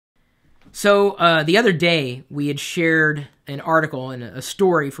So the other day, we had shared an article and a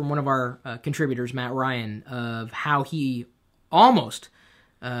story from one of our contributors, Matt Ryan, of how he almost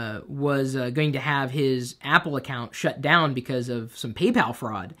was going to have his Apple account shut down because of some PayPal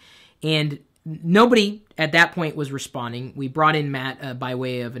fraud. And nobody at that point was responding. We brought in Matt by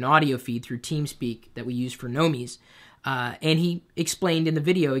way of an audio feed through TeamSpeak that we use for Nomies. And he explained in the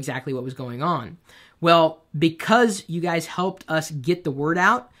video exactly what was going on. Well, because you guys helped us get the word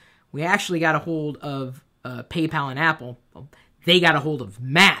out, we actually got a hold of PayPal and Apple. They got a hold of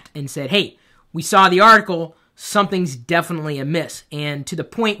Matt and said, hey, we saw the article. Something's definitely amiss. And to the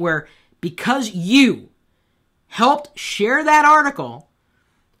point where because you helped share that article,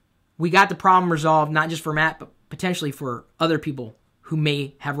 we got the problem resolved, not just for Matt, but potentially for other people who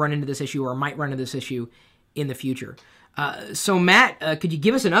may have run into this issue or might run into this issue in the future. So Matt, could you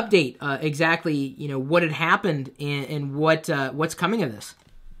give us an update exactly, what had happened and what's coming of this?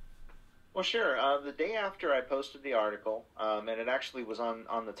 Well, sure. The day after I posted the article, and it actually was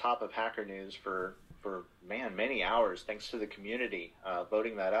on the top of Hacker News for many hours, thanks to the community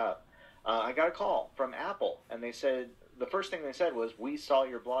voting that up, I got a call from Apple, and they said, the first thing they said was, we saw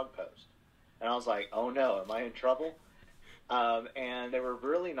your blog post. And I was like, oh no, am I in trouble? And they were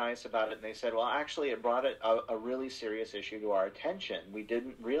really nice about it, and they said, well, actually, it brought a really serious issue to our attention. We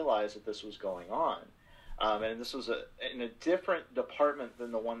didn't realize that this was going on. And this was in a different department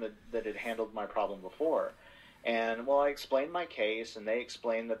than the one that had handled my problem before. And, well, I explained my case, and they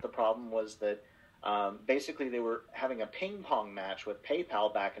explained that the problem was that basically they were having a ping-pong match with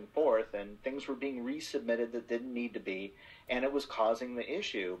PayPal back and forth, and things were being resubmitted that didn't need to be, and it was causing the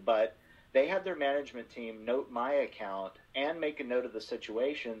issue. But they had their management team note my account and make a note of the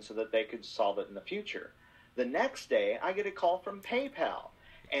situation so that they could solve it in the future. The next day, I get a call from PayPal.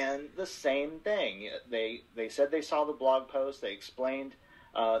 And the same thing. They said they saw the blog post. They explained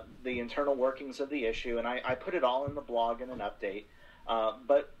the internal workings of the issue, and I put it all in the blog in an update.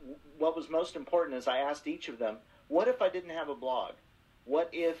 But what was most important is I asked each of them, what if I didn't have a blog? What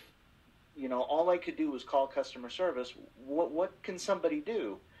if, all I could do was call customer service? What can somebody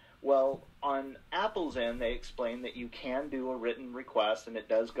do? Well, on Apple's end, they explained that you can do a written request, and it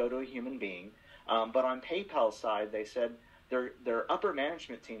does go to a human being. But on PayPal's side, they said, their upper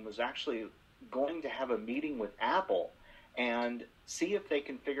management team was actually going to have a meeting with Apple and see if they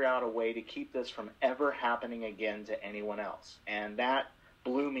can figure out a way to keep this from ever happening again to anyone else. And that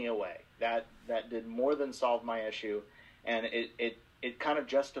blew me away. That did more than solve my issue, and it kind of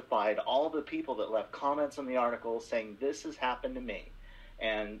justified all the people that left comments on the article saying this has happened to me.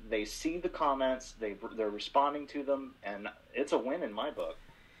 And they see the comments, they're responding to them, and it's a win in my book.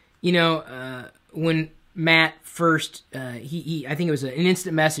 When Matt first, I think it was an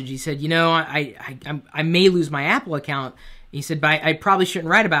instant message. He said, I may lose my Apple account. He said, but I probably shouldn't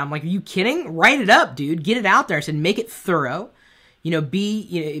write about it. I'm like, are you kidding? Write it up, dude. Get it out there. I said, make it thorough.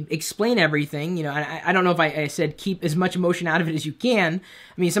 Explain everything. I don't know if I said keep as much emotion out of it as you can.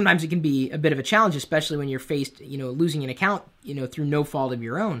 I mean, sometimes it can be a bit of a challenge, especially when you're faced, losing an account, through no fault of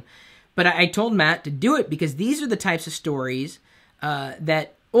your own. But I told Matt to do it because these are the types of stories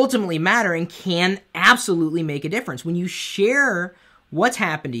that ultimately matter and can absolutely make a difference. When you share what's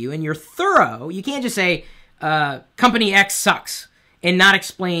happened to you and you're thorough, you can't just say, company X sucks and not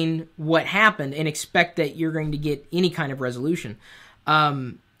explain what happened and expect that you're going to get any kind of resolution.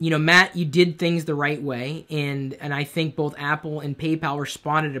 Matt, you did things the right way, and I think both Apple and PayPal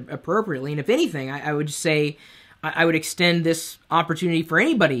responded appropriately. And if anything, I would say I would extend this opportunity for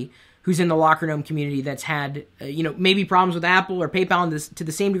anybody who's in the Locker Gnome community that's had, maybe problems with Apple or PayPal to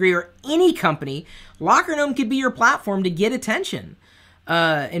the same degree, or any company. Locker Gnome could be your platform to get attention.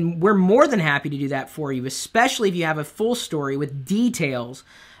 And we're more than happy to do that for you, especially if you have a full story with details,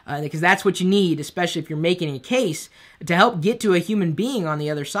 because that's what you need, especially if you're making a case to help get to a human being on the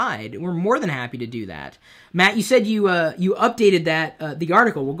other side. We're more than happy to do that. Matt, you said you updated the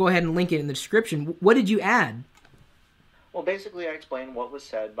article. We'll go ahead and link it in the description. What did you add? Well, basically, I explained what was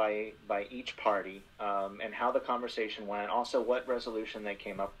said by each party and how the conversation went. Also, what resolution they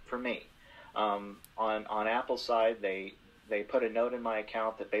came up for me. On Apple's side, they put a note in my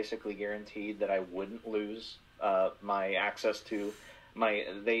account that basically guaranteed that I wouldn't lose my access to my.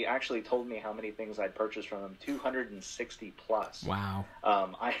 They actually told me how many things I'd purchased from them, 260 plus. Wow.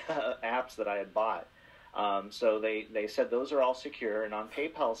 Apps that I had bought. So they said those are all secure. And on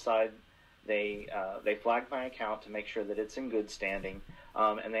PayPal's side, they flagged my account to make sure that it's in good standing.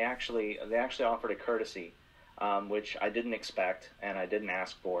 And they actually offered a courtesy, which I didn't expect and I didn't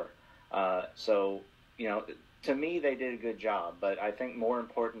ask for. So to me, they did a good job, but I think more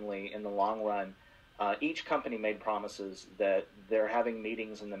importantly, in the long run, each company made promises that they're having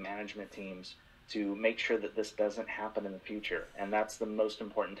meetings in the management teams to make sure that this doesn't happen in the future. And that's the most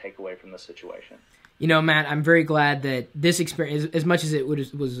important takeaway from the situation. You know, Matt, I'm very glad that this experience, as much as it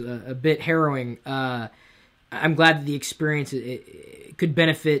was a bit harrowing, I'm glad that the experience it could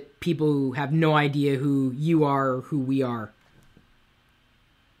benefit people who have no idea who you are or who we are.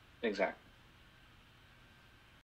 Exactly.